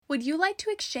Would you like to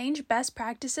exchange best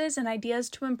practices and ideas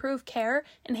to improve care,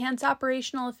 enhance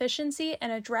operational efficiency,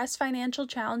 and address financial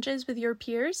challenges with your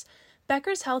peers?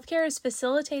 Becker's Healthcare is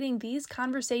facilitating these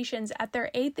conversations at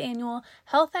their 8th annual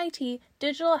Health IT,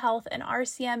 Digital Health, and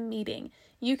RCM meeting.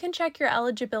 You can check your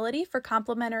eligibility for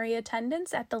complimentary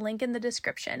attendance at the link in the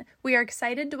description. We are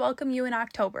excited to welcome you in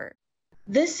October.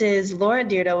 This is Laura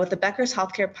Dyrda with the Becker's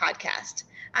Healthcare Podcast.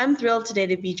 I'm thrilled today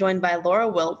to be joined by Laura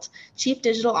Wilt, Chief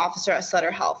Digital Officer at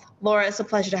Sutter Health. Laura, it's a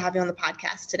pleasure to have you on the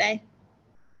podcast today.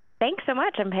 Thanks so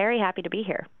much. I'm very happy to be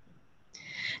here.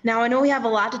 Now, I know we have a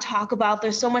lot to talk about.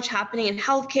 There's so much happening in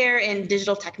healthcare and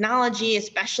digital technology,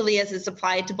 especially as it's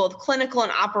applied to both clinical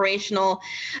and operational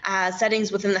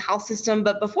settings within the health system.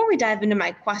 But before we dive into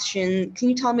my question, can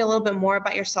you tell me a little bit more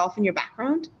about yourself and your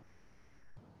background?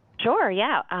 Sure,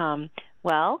 yeah.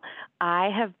 Well,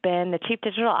 I have been the Chief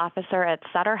Digital Officer at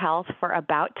Sutter Health for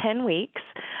about 10 weeks.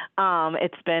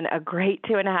 It's been a great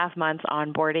 2.5 months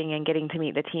onboarding and getting to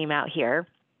meet the team out here.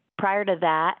 Prior to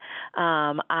that,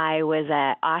 I was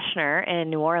at Ochsner in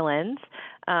New Orleans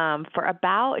for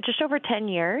about just over 10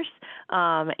 years,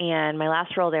 and my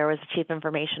last role there was Chief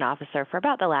Information Officer for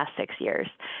about the last 6 years.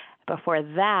 Before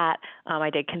that, I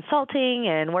did consulting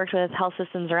and worked with health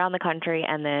systems around the country,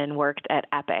 and then worked at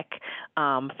Epic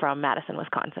from Madison,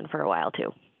 Wisconsin for a while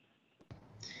too.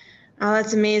 Oh,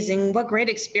 that's amazing. What great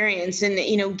experience. And,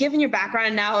 given your background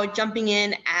and now jumping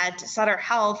in at Sutter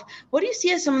Health, what do you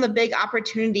see as some of the big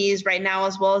opportunities right now,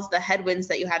 as well as the headwinds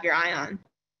that you have your eye on?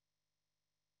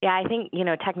 Yeah, I think,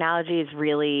 technology is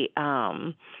really,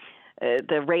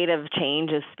 the rate of change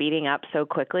is speeding up so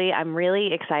quickly. I'm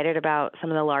really excited about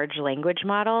some of the large language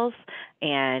models,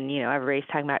 and, everybody's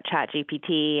talking about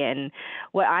ChatGPT, and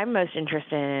what I'm most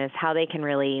interested in is how they can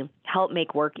really help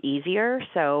make work easier.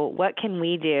 So what can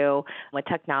we do with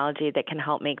technology that can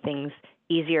help make things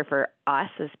easier for us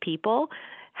as people?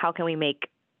 How can we make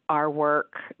our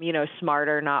work,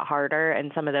 smarter, not harder,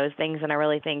 and some of those things? And I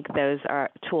really think those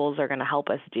tools are going to help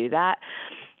us do that.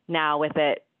 Now with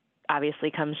it,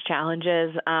 obviously comes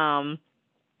challenges,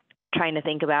 trying to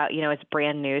think about, it's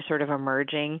brand new, sort of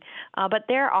emerging. But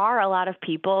there are a lot of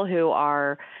people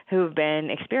who've been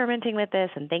experimenting with this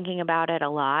and thinking about it a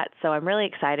lot. So I'm really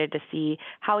excited to see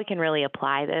how we can really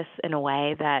apply this in a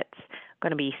way that's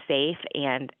going to be safe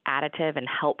and additive and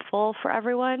helpful for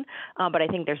everyone. But I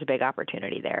think there's a big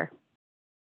opportunity there.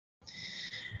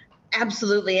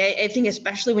 Absolutely. I think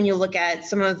especially when you look at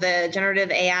some of the generative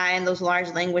AI and those large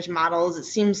language models, it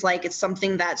seems like it's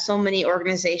something that so many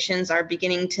organizations are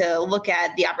beginning to look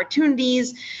at the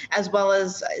opportunities, as well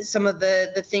as some of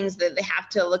the things that they have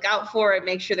to look out for and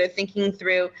make sure they're thinking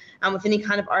through with any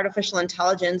kind of artificial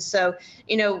intelligence. So,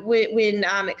 when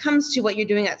it comes to what you're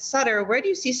doing at Sutter, where do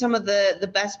you see some of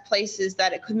the best places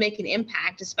that it could make an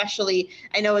impact? Especially,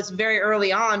 I know it's very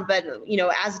early on, but,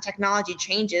 as the technology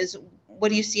changes, what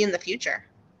do you see in the future?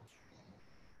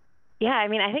 Yeah,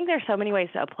 I think there's so many ways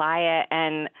to apply it.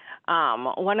 And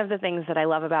one of the things that I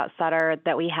love about Sutter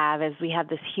that we have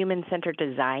this human-centered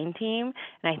design team.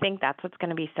 And I think that's what's going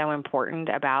to be so important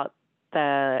about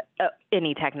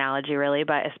any technology really,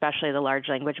 but especially the large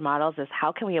language models, is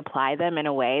how can we apply them in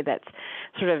a way that's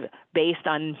sort of based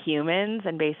on humans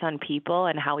and based on people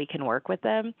and how we can work with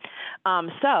them.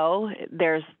 So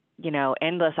there's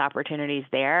endless opportunities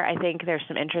there. I think there's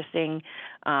some interesting,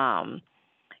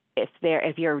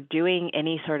 if you're doing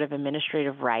any sort of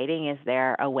administrative writing, is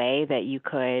there a way that you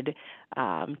could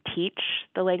teach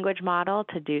the language model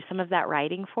to do some of that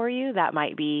writing for you? That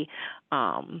might be,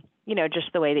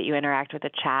 just the way that you interact with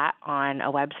a chat on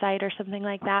a website or something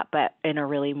like that, but in a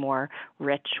really more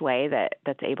rich way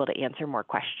that's able to answer more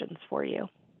questions for you.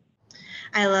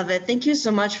 I love it. Thank you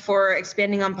so much for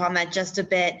expanding upon that just a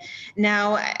bit.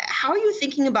 Now, how are you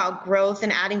thinking about growth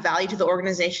and adding value to the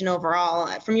organization overall?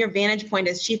 From your vantage point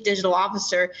as Chief Digital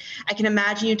Officer, I can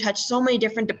imagine you touch so many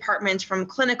different departments, from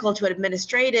clinical to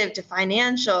administrative to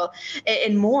financial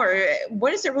and more.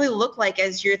 What does it really look like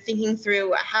as you're thinking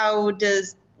through how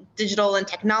does digital and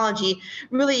technology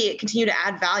really continue to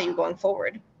add value going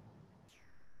forward?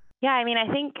 Yeah,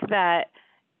 I think that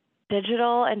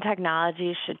digital and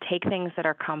technology should take things that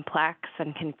are complex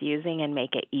and confusing and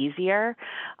make it easier.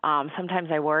 Sometimes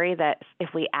I worry that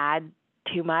if we add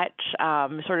too much,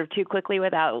 sort of too quickly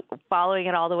without following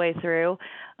it all the way through,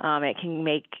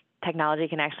 technology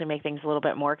can actually make things a little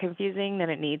bit more confusing than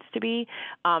it needs to be.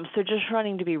 So just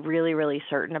wanting to be really, really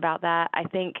certain about that. I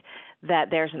think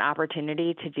that there's an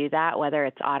opportunity to do that, whether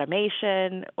it's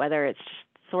automation, whether it's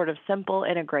sort of simple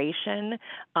integration.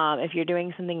 If you're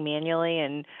doing something manually,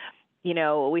 and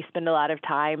we spend a lot of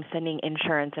time sending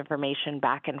insurance information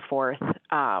back and forth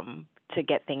to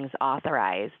get things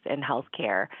authorized in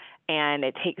healthcare. And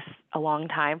it takes a long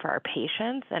time for our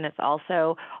patients, and it's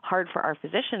also hard for our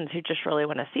physicians who just really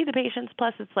want to see the patients.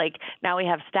 Plus, it's like now we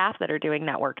have staff that are doing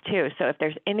that work too. So if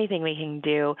there's anything we can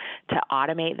do to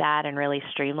automate that and really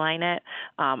streamline it,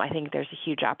 I think there's a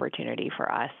huge opportunity for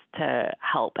us to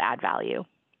help add value.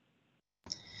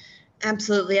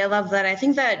 Absolutely. I love that. I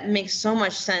think that makes so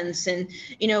much sense. And,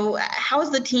 how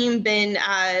has the team been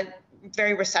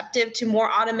very receptive to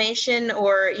more automation,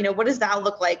 or, what does that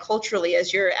look like culturally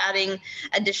as you're adding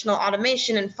additional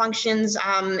automation and functions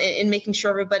in making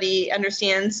sure everybody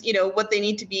understands, what they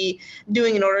need to be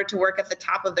doing in order to work at the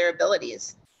top of their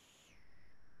abilities?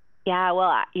 Yeah, well,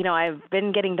 I've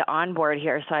been getting to onboard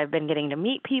here, so I've been getting to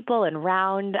meet people and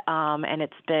round, and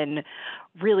it's been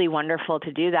really wonderful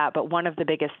to do that. But one of the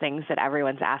biggest things that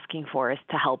everyone's asking for is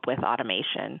to help with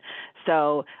automation.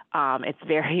 So it's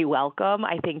very welcome.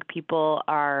 I think people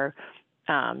are,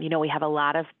 we have a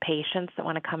lot of patients that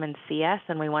want to come and see us,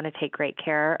 and we want to take great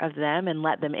care of them and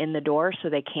let them in the door so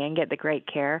they can get the great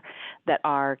care that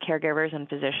our caregivers and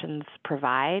physicians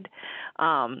provide.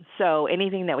 So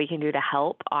anything that we can do to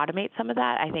help automate some of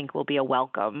that, I think will be a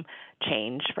welcome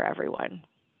change for everyone.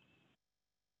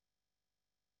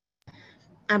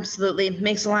 Absolutely.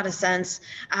 Makes a lot of sense.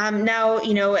 Now,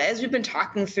 as we've been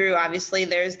talking through, obviously,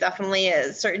 there's definitely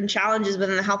certain challenges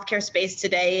within the healthcare space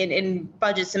today, and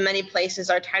budgets in many places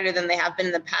are tighter than they have been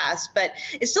in the past. But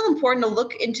it's still important to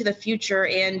look into the future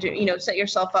and, set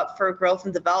yourself up for growth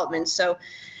and development. So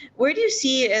where do you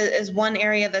see as one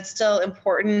area that's still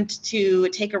important to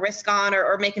take a risk on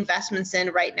or make investments in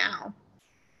right now?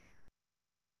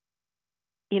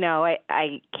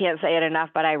 I can't say it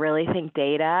enough, but I really think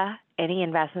any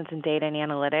investments in data and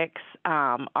analytics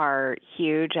are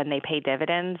huge, and they pay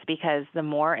dividends, because the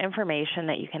more information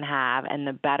that you can have and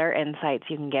the better insights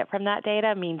you can get from that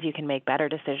data means you can make better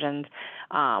decisions,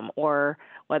 or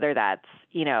whether that's,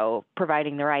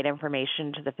 providing the right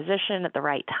information to the physician at the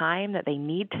right time that they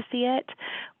need to see it,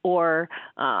 or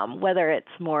whether it's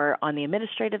more on the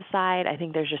administrative side. I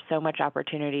think there's just so much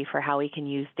opportunity for how we can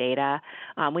use data.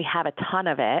 We have a ton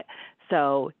of it.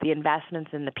 So the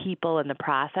investments in the people and the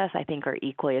process, I think, are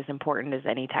equally as important as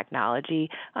any technology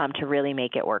to really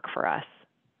make it work for us.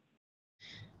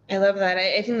 I love that.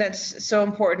 I think that's so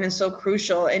important and so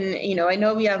crucial. And, I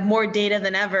know we have more data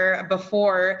than ever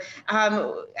before.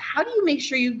 How do you make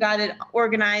sure you've got it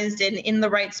organized and in the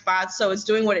right spot so it's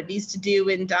doing what it needs to do,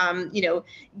 and,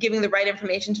 giving the right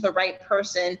information to the right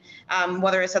person,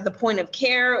 whether it's at the point of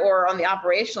care or on the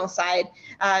operational side,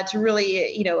 to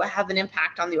really, have an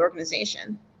impact on the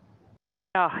organization?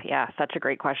 Oh, yeah, such a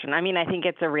great question. I mean, I think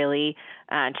it's a really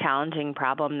challenging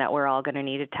problem that we're all going to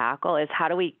need to tackle, is how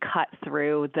do we cut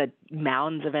through the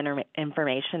mounds of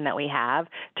information that we have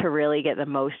to really get the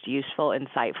most useful,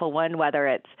 insightful one, whether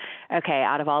it's, okay,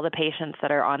 out of all the patients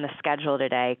that are on the schedule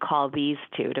today, call these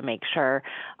two to make sure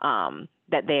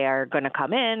that they are going to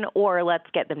come in, or let's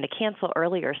get them to cancel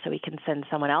earlier so we can send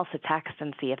someone else a text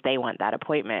and see if they want that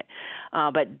appointment.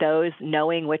 But those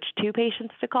knowing which two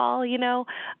patients to call,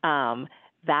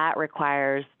 that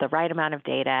requires the right amount of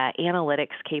data, analytics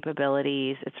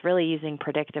capabilities. It's really using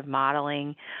predictive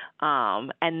modeling.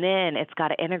 And then it's got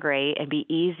to integrate and be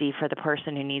easy for the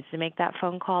person who needs to make that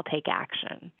phone call take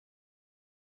action.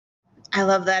 I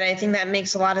love that. I think that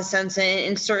makes a lot of sense,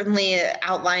 and certainly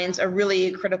outlines a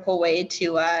really critical way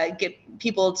to get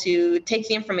people to take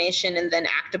the information and then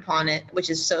act upon it, which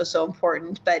is so, so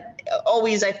important. But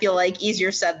always, I feel like,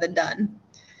 easier said than done.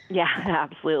 Yeah,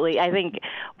 absolutely. I think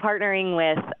partnering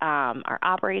with our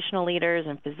operational leaders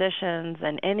and physicians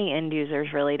and any end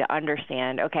users really to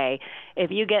understand, okay,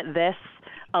 if you get this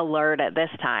alert at this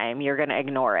time, you're going to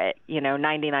ignore it,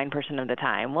 99% of the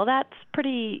time. Well, that's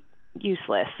pretty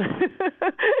useless.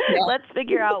 Yeah. Let's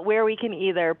figure out where we can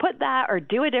either put that or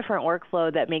do a different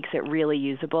workflow that makes it really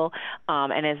usable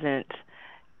and isn't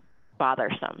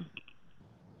bothersome.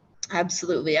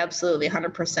 Absolutely,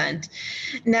 100%.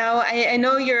 Now, I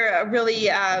know you're really,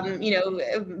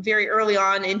 very early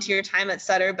on into your time at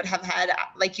Sutter, but have had,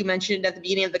 like you mentioned at the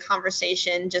beginning of the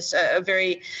conversation, just a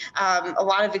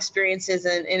lot of experiences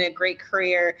in a great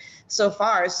career so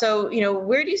far. So,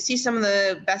 where do you see some of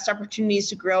the best opportunities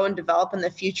to grow and develop in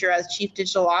the future as Chief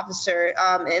Digital Officer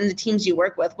and the teams you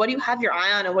work with? What do you have your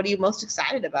eye on, and what are you most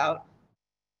excited about?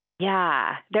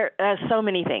 Yeah, there are so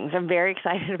many things. I'm very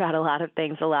excited about a lot of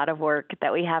things, a lot of work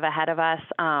that we have ahead of us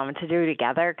to do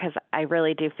together, because I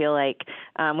really do feel like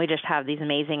we just have these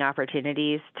amazing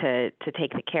opportunities to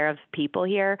take the care of people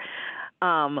here.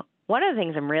 One of the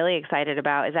things I'm really excited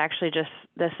about is actually just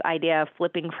this idea of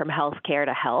flipping from healthcare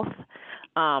to health.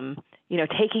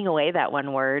 taking away that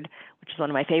one word, which is one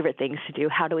of my favorite things to do.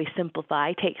 How do we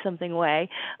simplify, take something away?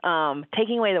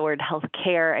 Taking away the word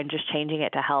healthcare and just changing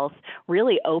it to health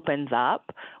really opens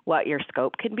up what your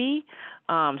scope can be.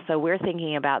 So we're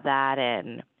thinking about that,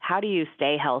 and how do you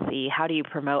stay healthy? How do you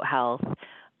promote health?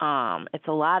 It's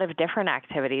a lot of different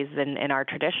activities in our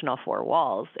traditional four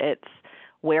walls. It's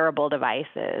wearable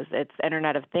devices, it's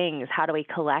Internet of Things. How do we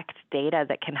collect data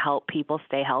that can help people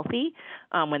stay healthy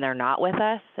when they're not with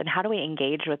us? And how do we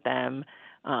engage with them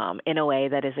in a way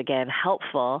that is, again,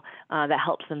 helpful, that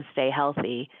helps them stay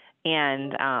healthy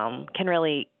and can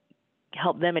really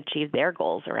help them achieve their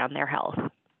goals around their health?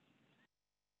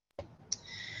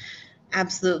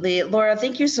 Absolutely. Laura,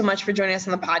 thank you so much for joining us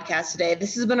on the podcast today.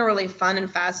 This has been a really fun and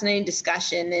fascinating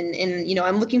discussion. And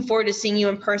I'm looking forward to seeing you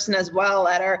in person as well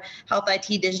at our Health IT,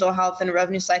 Digital Health, and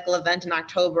Revenue Cycle event in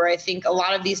October. I think a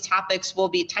lot of these topics will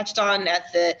be touched on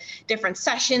at the different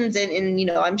sessions. And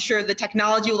I'm sure the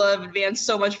technology will have advanced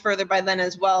so much further by then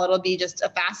as well. It'll be just a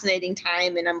fascinating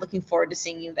time, and I'm looking forward to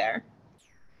seeing you there.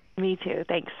 Me too.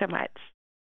 Thanks so much.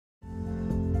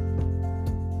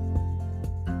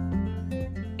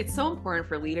 It's so important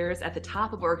for leaders at the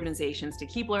top of organizations to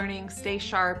keep learning, stay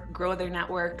sharp, grow their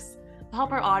networks. To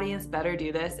help our audience better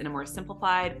do this in a more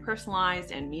simplified,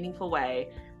 personalized, and meaningful way,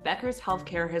 Becker's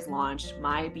Healthcare has launched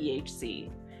My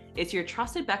BHC. It's your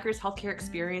trusted Becker's Healthcare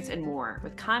experience and more,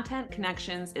 with content,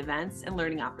 connections, events, and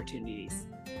learning opportunities.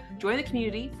 Join the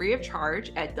community free of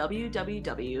charge at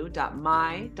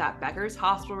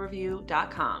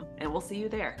www.my.beckershospitalreview.com, and we'll see you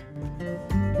there.